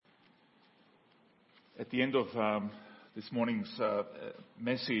At the end of this morning's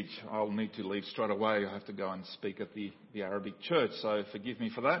message, I'll need to leave straight away. I have to go and speak at the Arabic church, so forgive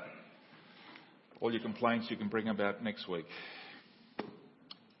me for that. All your complaints you can bring about next week.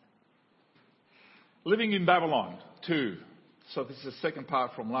 Living in Babylon 2. So this is the second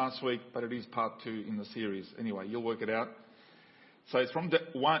part from last week, but it is part 2 in the series. Anyway, you'll work it out. So it's from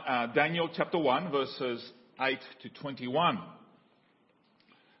Daniel chapter 1, verses 8 to 21.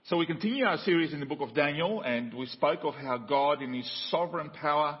 So we continue our series in the book of Daniel, and we spoke of how God in his sovereign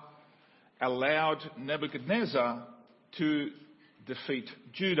power allowed Nebuchadnezzar to defeat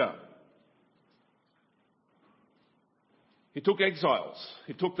Judah. He took exiles.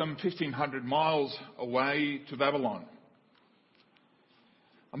 He took them 1,500 miles away to Babylon.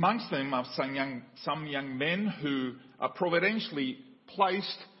 Amongst them are some young men who are providentially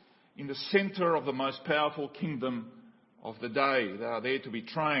placed in the center of the most powerful kingdom of the day. They are there to be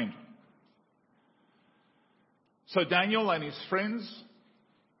trained. So Daniel and his friends,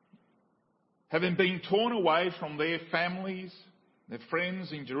 having been torn away from their families, their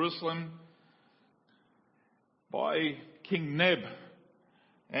friends in Jerusalem, by King Neb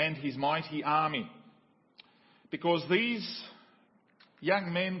and his mighty army, because these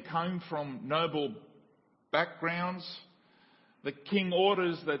young men came from noble backgrounds, the king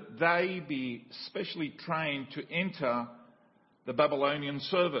orders that they be specially trained to enter the Babylonian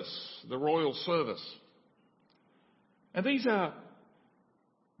service, the royal service. And these are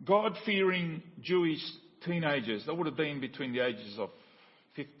God-fearing Jewish teenagers. They would have been between the ages of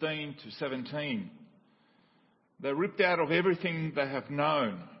 15 to 17. They're ripped out of everything they have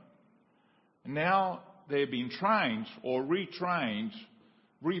known. And now they're being trained or retrained,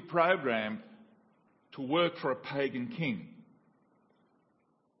 reprogrammed to work for a pagan king.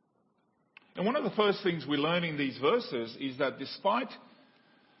 And one of the first things we learn in these verses is that despite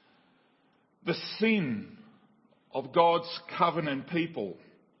the sin of God's covenant people,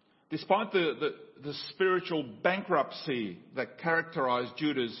 despite the spiritual bankruptcy that characterized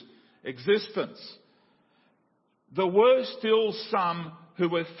Judah's existence, there were still some who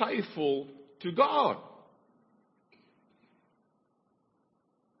were faithful to God,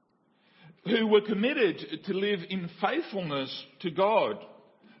 who were committed to live in faithfulness to God,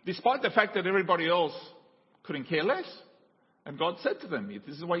 despite the fact that everybody else couldn't care less. And God said to them, if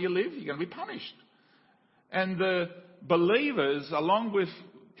this is the way you live, you're going to be punished. And the believers, along with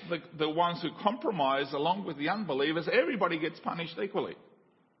the ones who compromise, along with the unbelievers, everybody gets punished equally.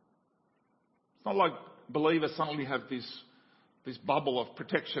 It's not like believers suddenly have this bubble of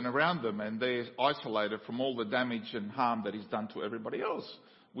protection around them and they're isolated from all the damage and harm that is done to everybody else.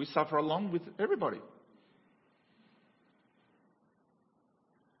 We suffer along with everybody.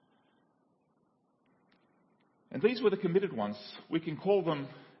 And these were the committed ones. We can call them,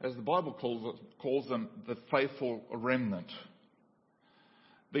 as the Bible calls them, the faithful remnant.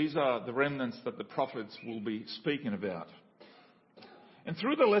 These are the remnants that the prophets will be speaking about. And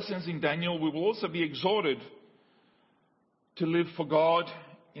through the lessons in Daniel, we will also be exhorted to live for God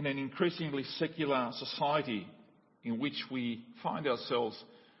in an increasingly secular society in which we find ourselves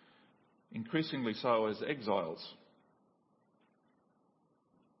increasingly so as exiles.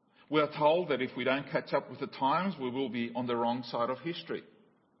 We are told that if we don't catch up with the times, we will be on the wrong side of history.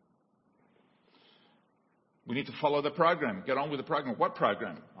 We need to follow the program, get on with the program. What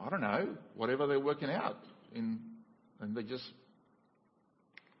program? I don't know. Whatever they're working out. And they just,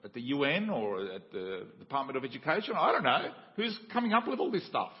 at the UN or at the Department of Education, I don't know. Who's coming up with all this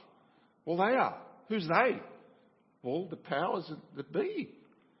stuff? Well, they are. Who's they? Well, the powers that be.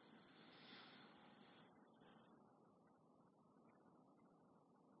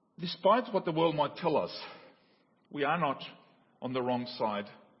 Despite what the world might tell us, we are not on the wrong side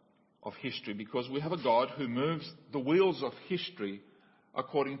of history because we have a God who moves the wheels of history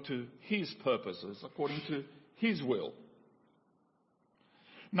according to his purposes, according to his will.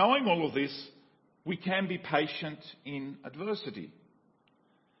 Knowing all of this, we can be patient in adversity.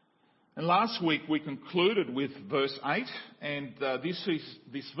 And last week we concluded with verse 8, and this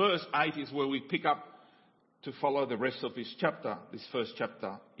verse 8 is where we pick up to follow the rest of this chapter, this first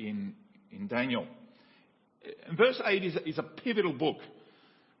chapter in Daniel. And verse 8 is a pivotal book.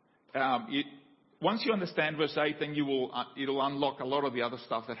 Once you understand verse 8, then it'll unlock a lot of the other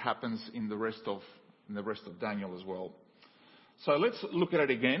stuff that happens in the rest of Daniel as well. So let's look at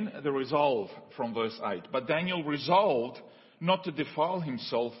it again, the resolve from verse 8. But Daniel resolved not to defile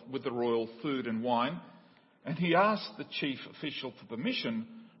himself with the royal food and wine, and he asked the chief official for permission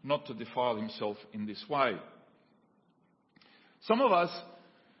not to defile himself in this way. Some of us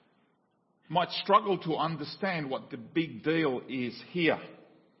might struggle to understand what the big deal is here.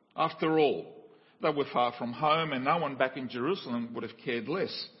 After all, They were far from home, and no one back in Jerusalem would have cared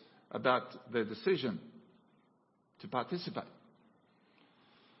less about their decision to participate.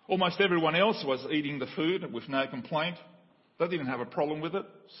 Almost everyone else was eating the food with no complaint. They didn't have a problem with it,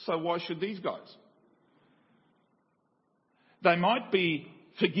 so why should these guys? They might be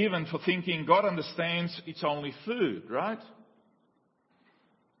forgiven for thinking God understands it's only food, right?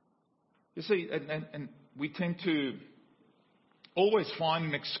 You see, and we tend to always find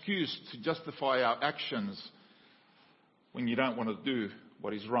an excuse to justify our actions when you don't want to do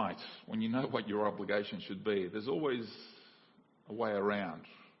what is right, when you know what your obligation should be. There's always a way around.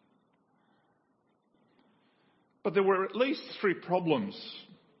 But there were at least 3 problems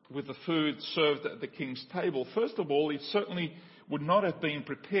with the food served at the king's table. First of all, it certainly would not have been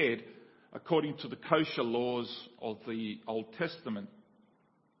prepared according to the kosher laws of the Old Testament.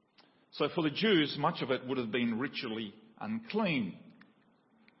 So for the Jews, much of it would have been ritually unclean.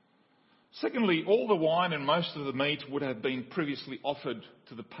 Secondly, all the wine and most of the meat would have been previously offered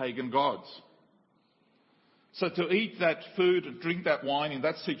to the pagan gods. So to eat that food and drink that wine in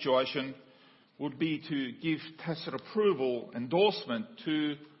that situation would be to give tacit approval, endorsement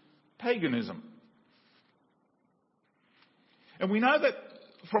to paganism. And we know that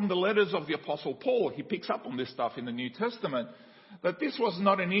from the letters of the Apostle Paul, he picks up on this stuff in the New Testament, that this was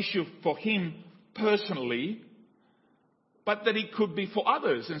not an issue for him personally, but that it could be for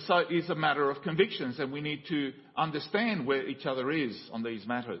others. And so it is a matter of convictions, and we need to understand where each other is on these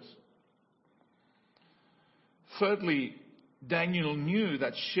matters. Thirdly, Daniel knew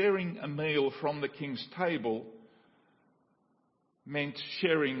that sharing a meal from the king's table meant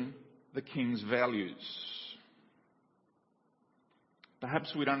sharing the king's values.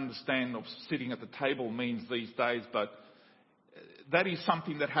 Perhaps we don't understand what sitting at the table means these days, but that is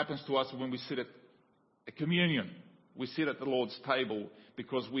something that happens to us when we sit at a communion. We sit at the Lord's table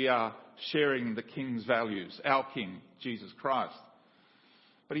because we are sharing the King's values, our King, Jesus Christ.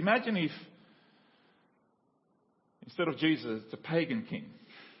 But imagine if, instead of Jesus, it's a pagan king.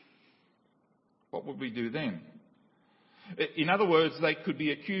 What would we do then? In other words, they could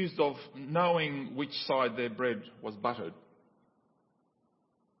be accused of knowing which side their bread was buttered,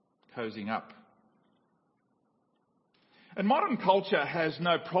 cozying up. And modern culture has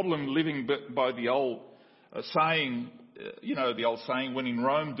no problem living by the old saying, the old saying, when in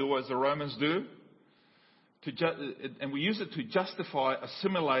Rome, do as the Romans do. And we use it to justify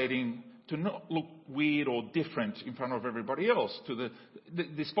assimilating, to not look weird or different in front of everybody else,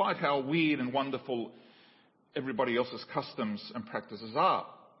 despite how weird and wonderful everybody else's customs and practices are.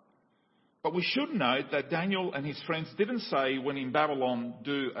 But we should note that Daniel and his friends didn't say, when in Babylon,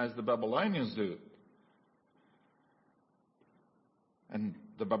 do as the Babylonians do. And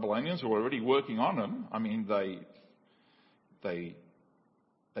the Babylonians were already working on them. I mean, they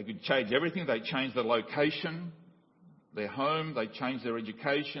could change everything. They changed their location, their home. They changed their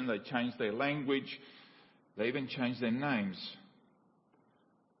education. They changed their language. They even changed their names.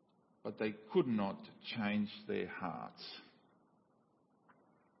 But they could not change their hearts.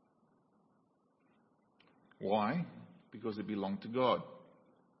 Why? Because they belonged to God.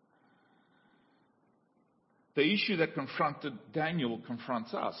 The issue that confronted Daniel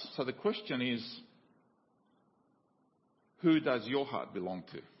confronts us. So the question is, who does your heart belong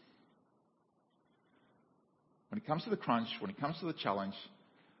to? When it comes to the crunch, when it comes to the challenge,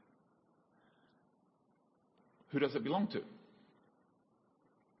 who does it belong to?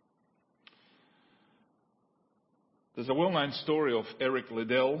 There's a well-known story of Eric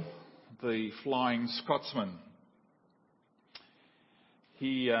Liddell, the Flying Scotsman.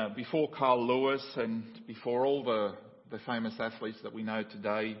 He, before Carl Lewis and before all the famous athletes that we know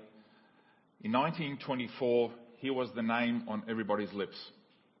today, in 1924, he was the name on everybody's lips.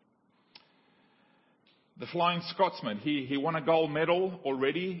 The Flying Scotsman, he won a gold medal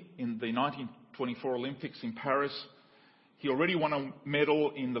already in the 1924 Olympics in Paris. He already won a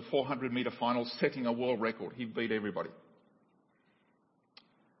medal in the 400-metre final, setting a world record. He beat everybody.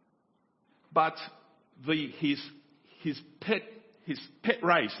 But his pet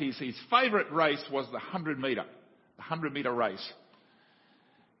race, his favourite race was the 100-metre race,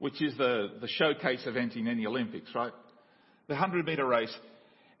 which is the showcase event in any Olympics, right? The 100-metre race.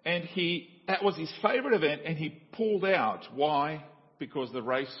 And that was his favourite event, and he pulled out. Why? Because the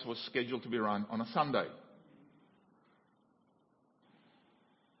race was scheduled to be run on a Sunday.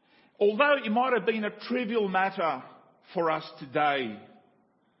 Although it might have been a trivial matter for us today,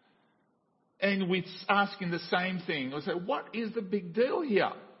 and we're asking the same thing. We say, what is the big deal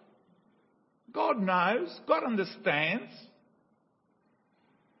here? God knows. God understands.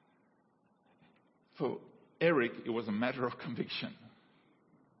 For Eric, it was a matter of conviction.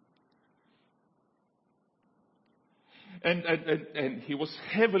 And he was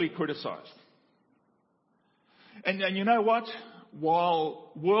heavily criticized. And you know what?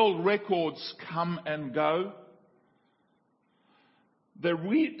 While world records come and go, the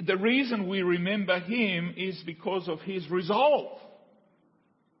reason we remember him is because of his resolve.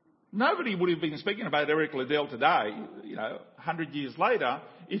 Nobody would have been speaking about Eric Liddell today, 100 years later,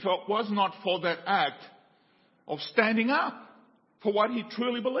 if it was not for that act of standing up for what he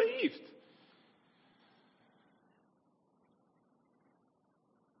truly believed.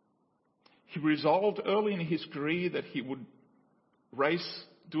 He resolved early in his career that he would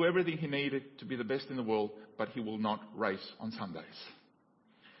do everything he needed to be the best in the world, but he will not race on Sundays.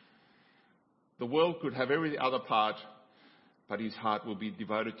 The world could have every other part, but his heart will be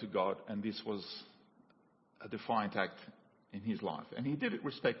devoted to God, and this was a defiant act in his life. And he did it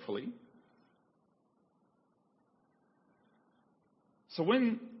respectfully. So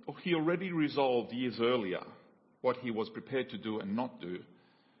when he already resolved years earlier what he was prepared to do and not do,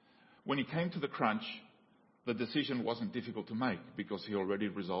 when he came to the crunch, the decision wasn't difficult to make because he already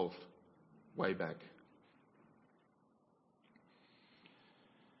resolved way back.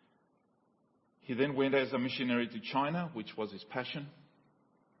 He then went as a missionary to China, which was his passion.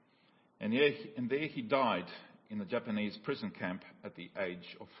 And there he died in a Japanese prison camp at the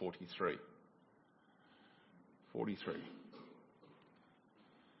age of 43. 43.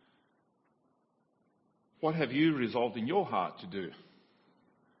 What have you resolved in your heart to do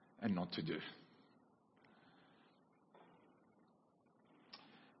and not to do?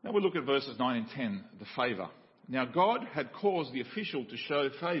 Now we look at verses 9 and 10, the favour. Now God had caused the official to show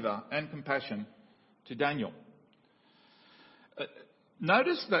favour and compassion to Daniel.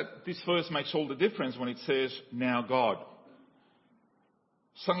 Notice that this verse makes all the difference when it says, now God.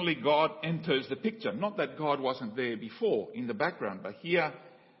 Suddenly God enters the picture. Not that God wasn't there before in the background, but here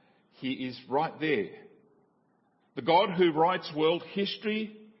he is right there. The God who writes world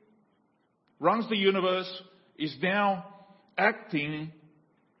history, runs the universe, is now acting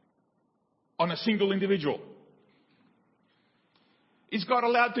on a single individual. Is God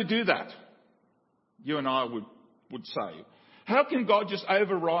allowed to do that? You and I would say. How can God just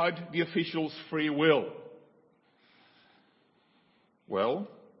override the official's free will? Well,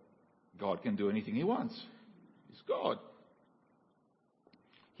 God can do anything he wants. He's God.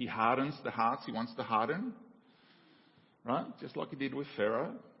 He hardens the hearts he wants to harden. Right? Just like he did with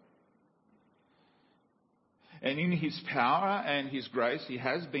Pharaoh. And in his power and his grace, he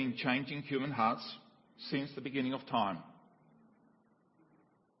has been changing human hearts since the beginning of time.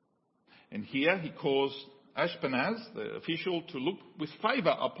 And here he caused Ashpenaz, the official, to look with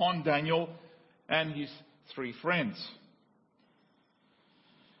favour upon Daniel and his three friends.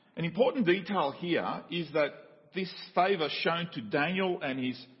 An important detail here is that this favour shown to Daniel and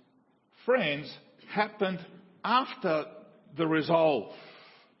his friends happened after the resolve,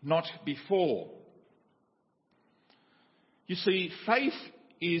 not before. You see, faith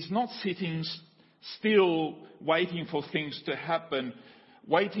is not sitting still waiting for things to happen,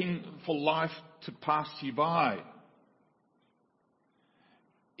 waiting for life to pass you by.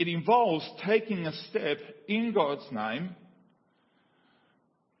 It involves taking a step in God's name,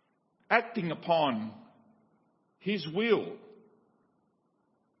 acting upon his will,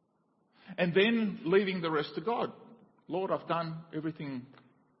 and then leaving the rest to God. Lord, I've done everything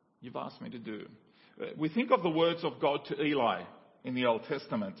you've asked me to do. We think of the words of God to Eli in the Old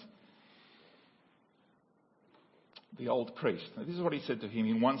Testament. The old priest. Now, this is what he said to him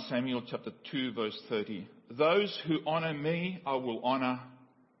in 1 Samuel chapter 2 verse 30. Those who honour me I will honour,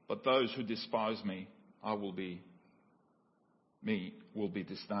 but those who despise me will be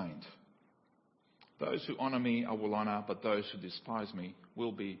disdained. Those who honour me I will honour, but those who despise me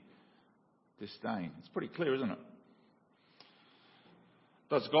will be disdained. It's pretty clear, isn't it?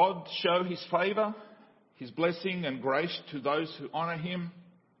 Does God show his favour, his blessing and grace to those who honour him?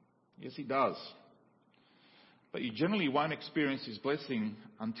 Yes, he does. But you generally won't experience his blessing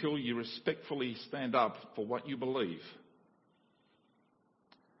until you respectfully stand up for what you believe.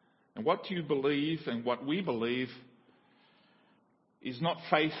 And what you believe and what we believe is not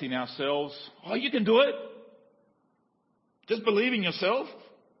faith in ourselves. Oh, you can do it. Just believe in yourself.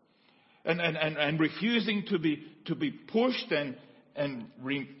 And refusing to be pushed and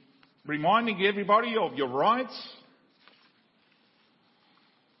reminding everybody of your rights.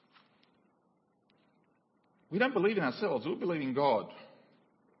 We don't believe in ourselves, we believe in God.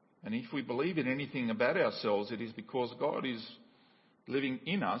 And if we believe in anything about ourselves, it is because God is living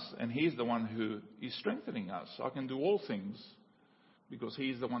in us and he is the one who is strengthening us. I can do all things because he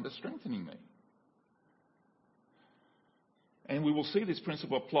is the one that's strengthening me. And we will see this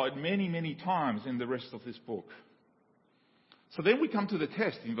principle applied many, many times in the rest of this book. So then we come to the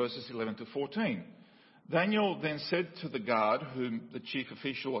test in verses 11 to 14. Daniel then said to the guard, whom the chief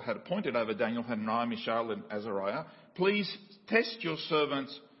official had appointed over Daniel, Hananiah, Mishael, and Azariah, "Please test your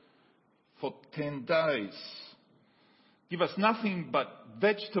servants for 10 days. Give us nothing but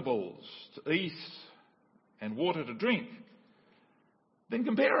vegetables to eat and water to drink. Then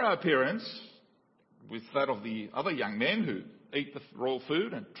compare our appearance with that of the other young men who eat the royal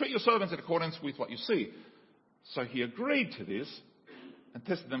food, and treat your servants in accordance with what you see." So he agreed to this and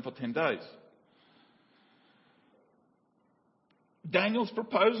tested them for 10 days. Daniel's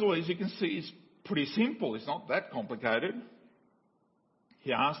proposal, as you can see, is pretty simple. It's not that complicated.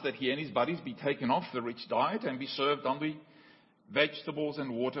 He asked that he and his buddies be taken off the rich diet and be served only vegetables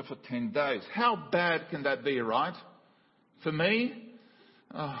and water for 10 days. How bad can that be, right? For me?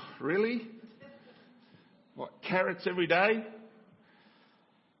 Oh, really? What, carrots every day?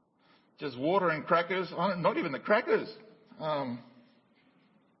 Just water and crackers? Oh, not even the crackers. And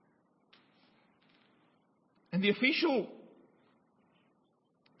the official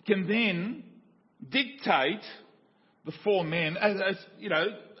can then dictate the 4 men, as you know,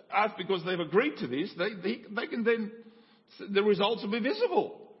 us, because they've agreed to this, they can then, the results will be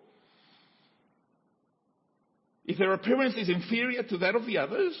visible. If their appearance is inferior to that of the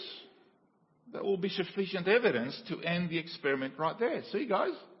others, that will be sufficient evidence to end the experiment right there. See,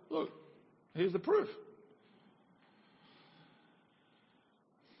 guys, look, here's the proof.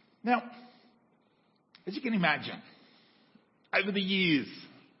 Now, as you can imagine, over the years,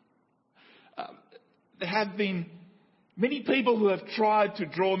 there have been many people who have tried to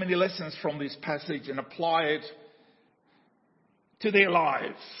draw many lessons from this passage and apply it to their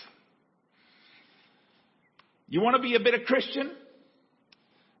lives. You want to be a better Christian?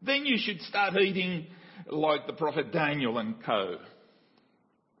 Then you should start eating like the prophet Daniel and co.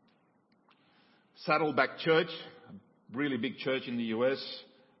 Saddleback Church, a really big church in the US,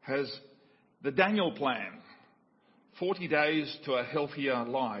 has the Daniel Plan. 40 days to a healthier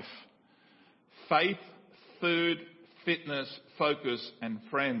life. Faith, food, fitness, focus, and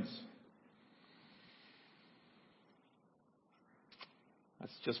friends.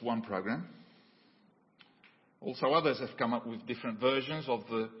 That's just one program. Also, others have come up with different versions of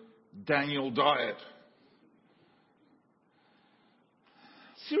the Daniel diet.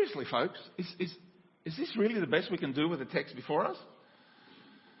 Seriously, folks, is this really the best we can do with the text before us?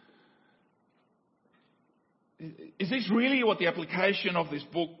 Is this really what the application of this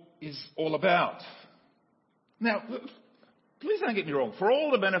book is all about? Now, please don't get me wrong. For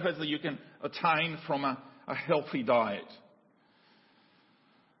all the benefits that you can attain from a healthy diet,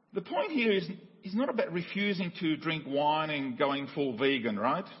 the point here is not about refusing to drink wine and going full vegan,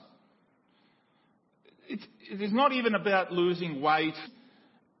 right? It is not even about losing weight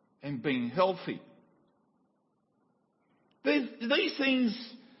and being healthy. These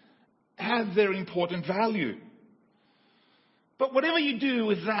things have their important value. But whatever you do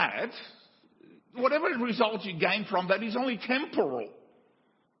with that, whatever results you gain from that is only temporal.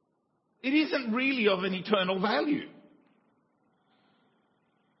 It isn't really of an eternal value.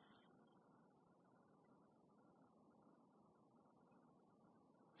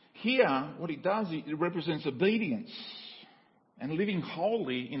 Here, what it does, it represents obedience and living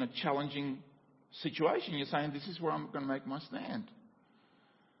wholly in a challenging situation. You're saying, this is where I'm going to make my stand.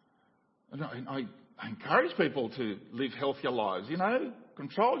 And I encourage people to live healthier lives,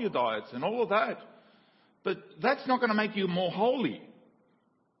 control your diets and all of that. But that's not going to make you more holy.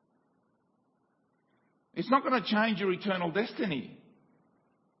 It's not going to change your eternal destiny.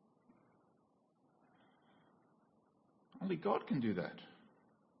 Only God can do that.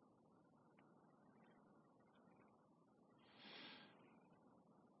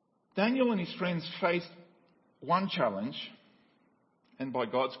 Daniel and his friends faced one challenge, and by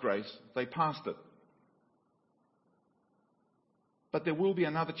God's grace, they passed it. But there will be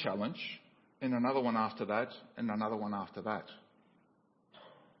another challenge, and another one after that, and another one after that.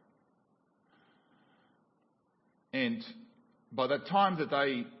 And by the time that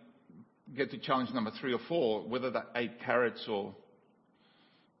they get to challenge number 3 or 4, whether they ate carrots or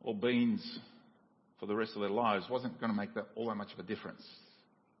beans for the rest of their lives wasn't going to make all that much of a difference.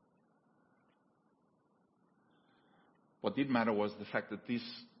 What did matter was the fact that this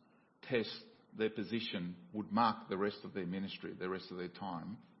test, their position, would mark the rest of their ministry, the rest of their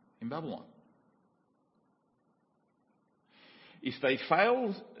time in Babylon. If they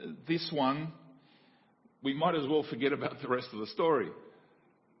failed this one, we might as well forget about the rest of the story.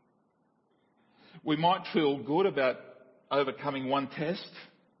 We might feel good about overcoming one test,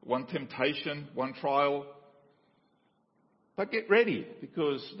 one temptation, one trial. But get ready,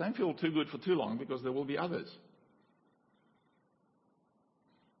 because don't feel too good for too long, because there will be others.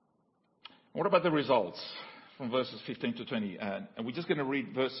 What about the results from verses 15 to 20? And we're just going to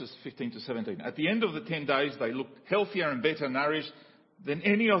read verses 15 to 17. At the end of the 10 days, they looked healthier and better nourished than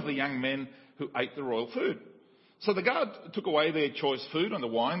any of the young men who ate the royal food. So the guard took away their choice food and the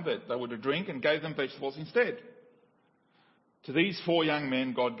wine that they were to drink and gave them vegetables instead. To these 4 young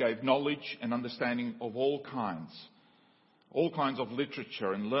men, God gave knowledge and understanding of all kinds of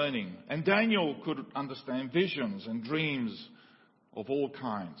literature and learning. And Daniel could understand visions and dreams of all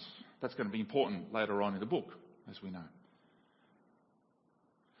kinds. That's going to be important later on in the book, as we know.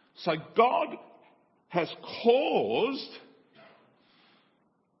 So God has caused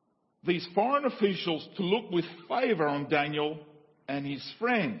these foreign officials to look with favour on Daniel and his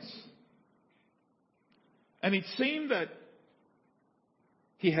friends. And it seemed that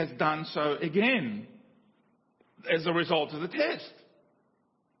he has done so again as a result of the test.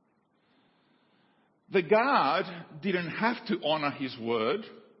 The guard didn't have to honour his word,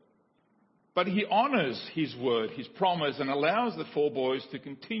 but he honours his word, his promise, and allows the 4 boys to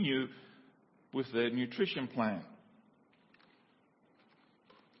continue with their nutrition plan.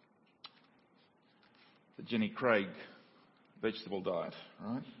 The Jenny Craig vegetable diet,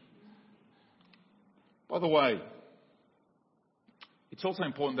 right? By the way, it's also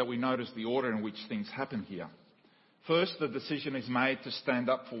important that we notice the order in which things happen here. First, the decision is made to stand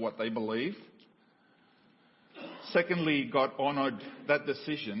up for what they believe. Secondly, God honoured that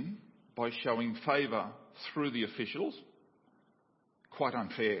decision by showing favour through the officials. Quite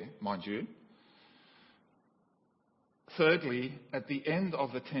unfair, mind you. Thirdly, at the end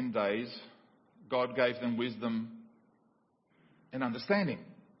of the 10 days, God gave them wisdom and understanding.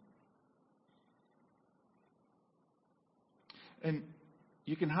 And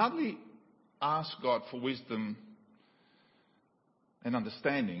you can hardly ask God for wisdom and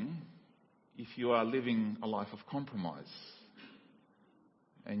understanding if you are living a life of compromise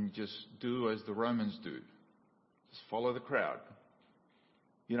and just do as the Romans do. Just follow the crowd.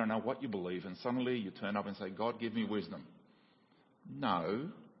 You don't know what you believe, and suddenly you turn up and say, God, give me wisdom. No.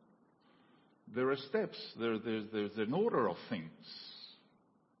 There are steps. There's an order of things.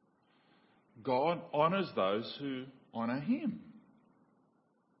 God honours those who honour him.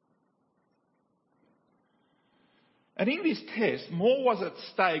 And in this test, more was at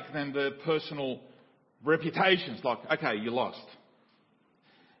stake than the personal reputations. Like, okay, you lost.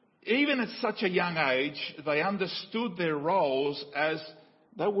 Even at such a young age, they understood their roles as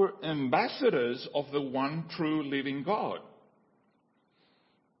they were ambassadors of the one true living God.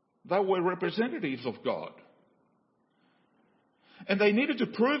 They were representatives of God. And they needed to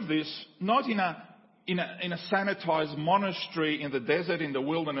prove this not in a sanitized monastery in the desert, in the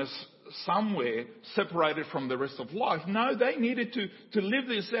wilderness, somewhere separated from the rest of life. No, they needed to live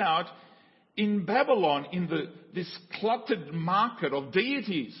this out in Babylon, in this cluttered market of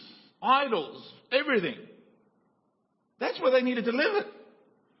deities, idols, everything. That's where they needed to live it.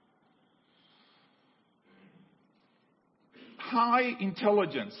 High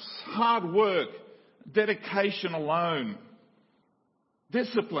intelligence, hard work, dedication alone,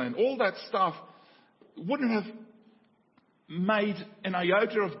 discipline, all that stuff wouldn't have made an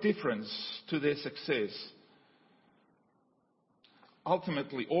iota of difference to their success.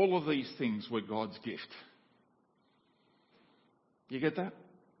 Ultimately, all of these things were God's gift. You get that?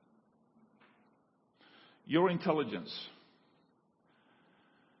 Your intelligence,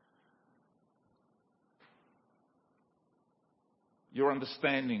 your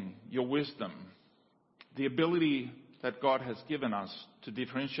understanding, your wisdom, the ability that God has given us to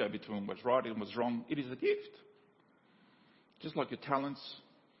differentiate between what's right and what's wrong, it is a gift. Just like your talents,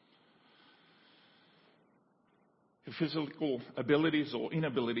 your physical abilities or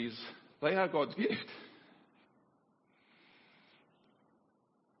inabilities, they are God's gift.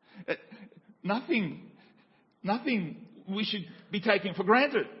 Nothing we should be taking for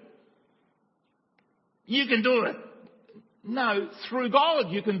granted. You can do it. No, through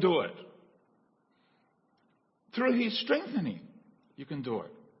God you can do it. Through his strengthening, you can do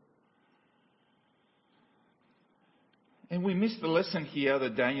it. And we miss the lesson here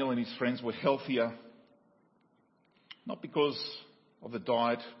that Daniel and his friends were healthier, not because of the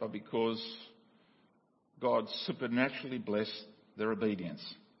diet, but because God supernaturally blessed their obedience.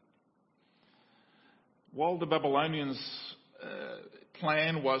 While the Babylonians'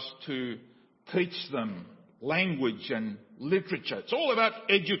 plan was to teach them language and literature, it's all about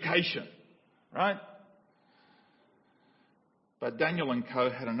education, right? But Daniel and co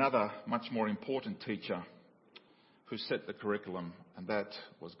had another much more important teacher who set the curriculum, and that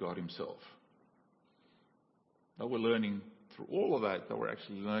was God himself. They were learning through all of that. They were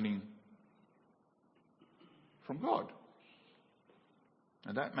actually learning from God.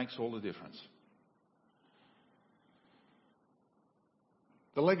 And that makes all the difference.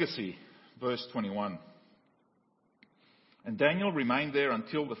 The legacy, verse 21. And Daniel remained there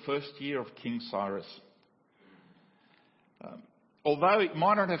until the first year of King Cyrus. Although it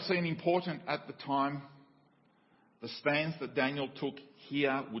might not have seemed important at the time, the stance that Daniel took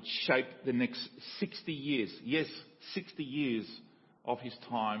here would shape the next 60 years. Yes, 60 years of his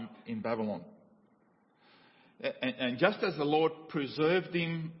time in Babylon. And just as the Lord preserved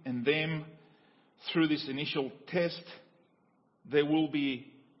him and them through this initial test, there will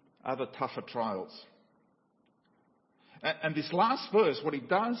be other tougher trials. And this last verse, what it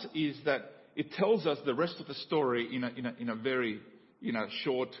does is that it tells us the rest of the story in a very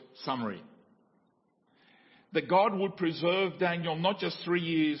short summary. That God would preserve Daniel not just 3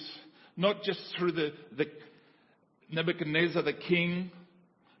 years, not just through the Nebuchadnezzar the king,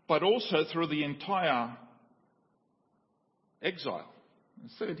 but also through the entire exile,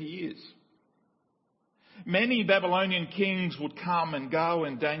 70 years. Many Babylonian kings would come and go,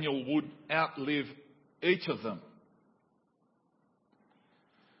 and Daniel would outlive each of them.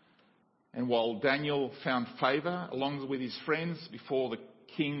 And while Daniel found favour along with his friends before the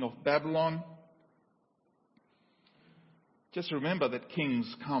king of Babylon, just remember that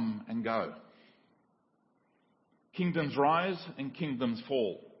kings come and go. Kingdoms rise and kingdoms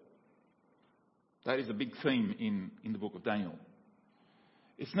fall. That is a big theme in the book of Daniel.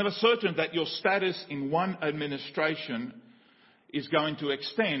 It's never certain that your status in one administration is going to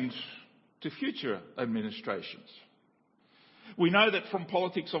extend to future administrations. We know that from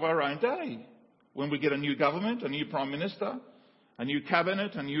politics of our own day. When we get a new government, a new prime minister, a new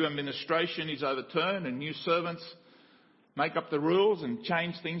cabinet, a new administration is overturned and new servants make up the rules and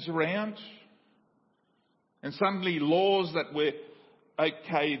change things around. And suddenly laws that were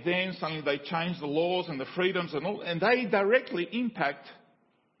okay then, suddenly they change the laws and the freedoms and all, and they directly impact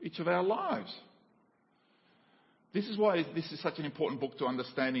each of our lives. This is why this is such an important book to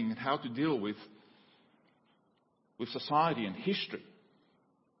understanding how to deal with society and history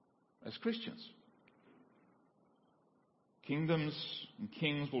as Christians. Kingdoms and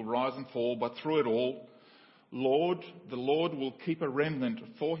kings will rise and fall, but through it all, the Lord will keep a remnant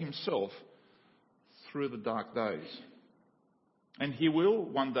for himself through the dark days. And he will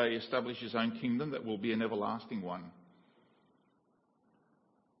one day establish his own kingdom that will be an everlasting one.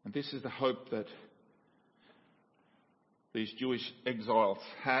 And this is the hope that these Jewish exiles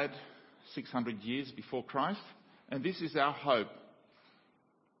had 600 years before Christ. And this is our hope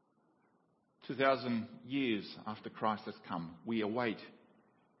 2,000 years after Christ has come. We await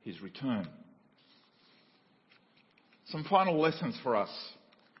his return. Some final lessons for us,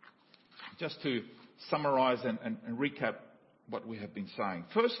 just to summarise and recap what we have been saying.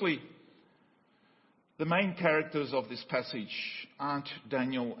 Firstly, the main characters of this passage aren't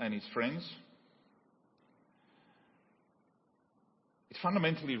Daniel and his friends. It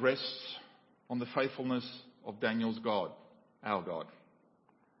fundamentally rests on the faithfulness of Daniel's God, our God.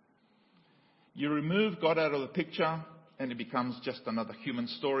 You remove God out of the picture and it becomes just another human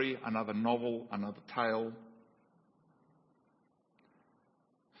story, another novel, another tale.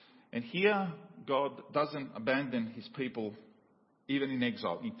 And here, God doesn't abandon his people even in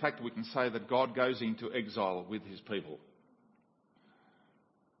exile. In fact, we can say that God goes into exile with his people.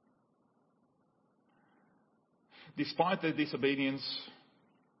 Despite their disobedience,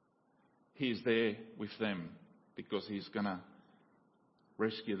 he is there with them because he's going to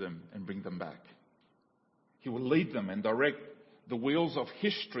rescue them and bring them back. He will lead them and direct the wheels of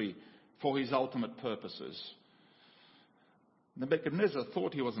history for his ultimate purposes. Nebuchadnezzar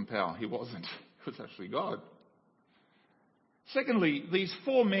thought he was in power. He wasn't. It was actually God. Secondly, these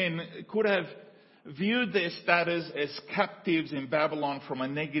 4 men could have viewed their status as captives in Babylon from a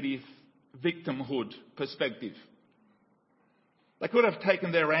negative victimhood perspective. They could have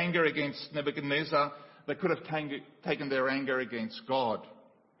taken their anger against Nebuchadnezzar. They could have taken their anger against God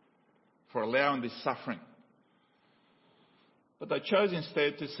for allowing this suffering. But they chose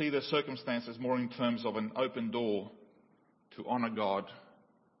instead to see their circumstances more in terms of an open door to honour God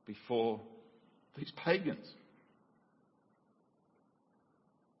before these pagans.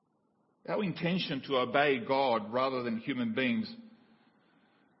 Our intention to obey God rather than human beings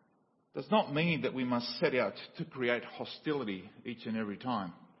does not mean that we must set out to create hostility each and every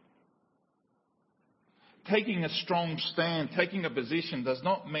time. Taking a strong stand, taking a position does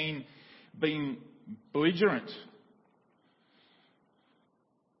not mean being belligerent.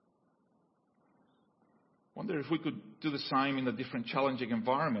 Wonder if we could do the same in the different challenging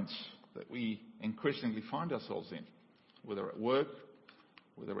environments that we increasingly find ourselves in, whether at work,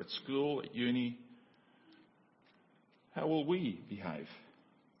 whether at school, at uni. How will we behave?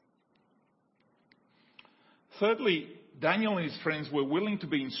 Thirdly, Daniel and his friends were willing to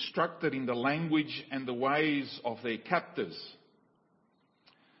be instructed in the language and the ways of their captors.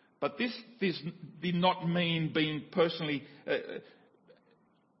 But this did not mean being personally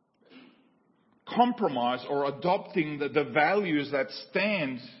compromised or adopting the values that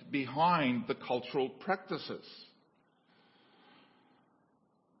stand behind the cultural practices.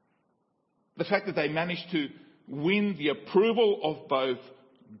 The fact that they managed to win the approval of both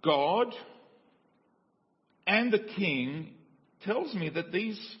God and the king tells me that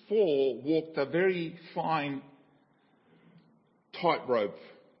these four walked a very fine tightrope,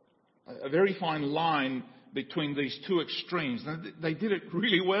 a very fine line between these two extremes. And they did it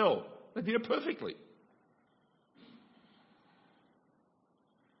really well. They did it perfectly.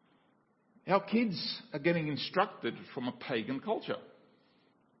 Our kids are getting instructed from a pagan culture.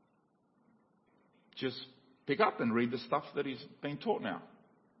 Just pick up and read the stuff that is being taught now.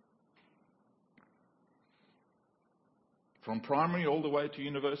 From primary all the way to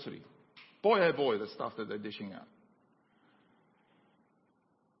university. Boy, oh boy, the stuff that they're dishing out.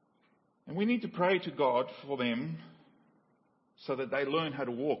 And we need to pray to God for them so that they learn how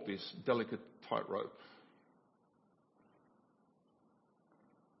to walk this delicate tightrope.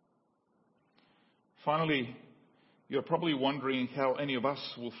 Finally, you're probably wondering how any of us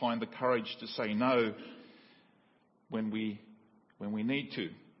will find the courage to say no when we need to.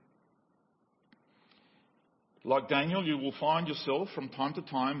 Like Daniel, you will find yourself from time to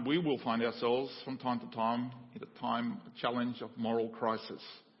time, we will find ourselves from time to time in a challenge of moral crisis.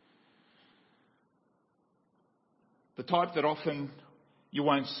 The type that often you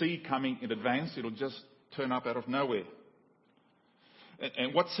won't see coming in advance, it'll just turn up out of nowhere.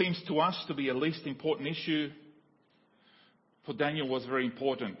 And what seems to us to be a least important issue, for Daniel was very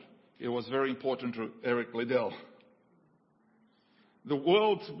important. It was very important to Eric Liddell. The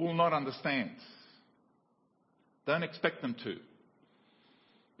world will not understand. Don't expect them to.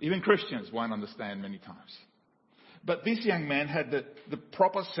 Even Christians won't understand many times. But this young man had the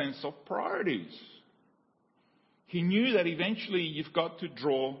proper sense of priorities. He knew that eventually you've got to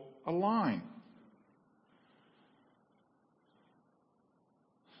draw a line.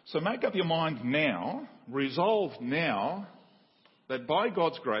 So make up your mind now, resolve now, that by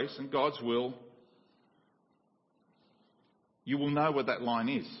God's grace and God's will, you will know what that line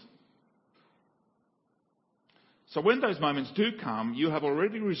is. So when those moments do come, you have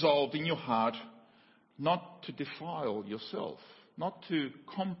already resolved in your heart not to defile yourself, not to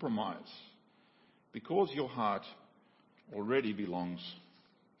compromise, because your heart already belongs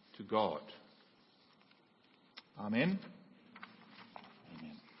to God. Amen.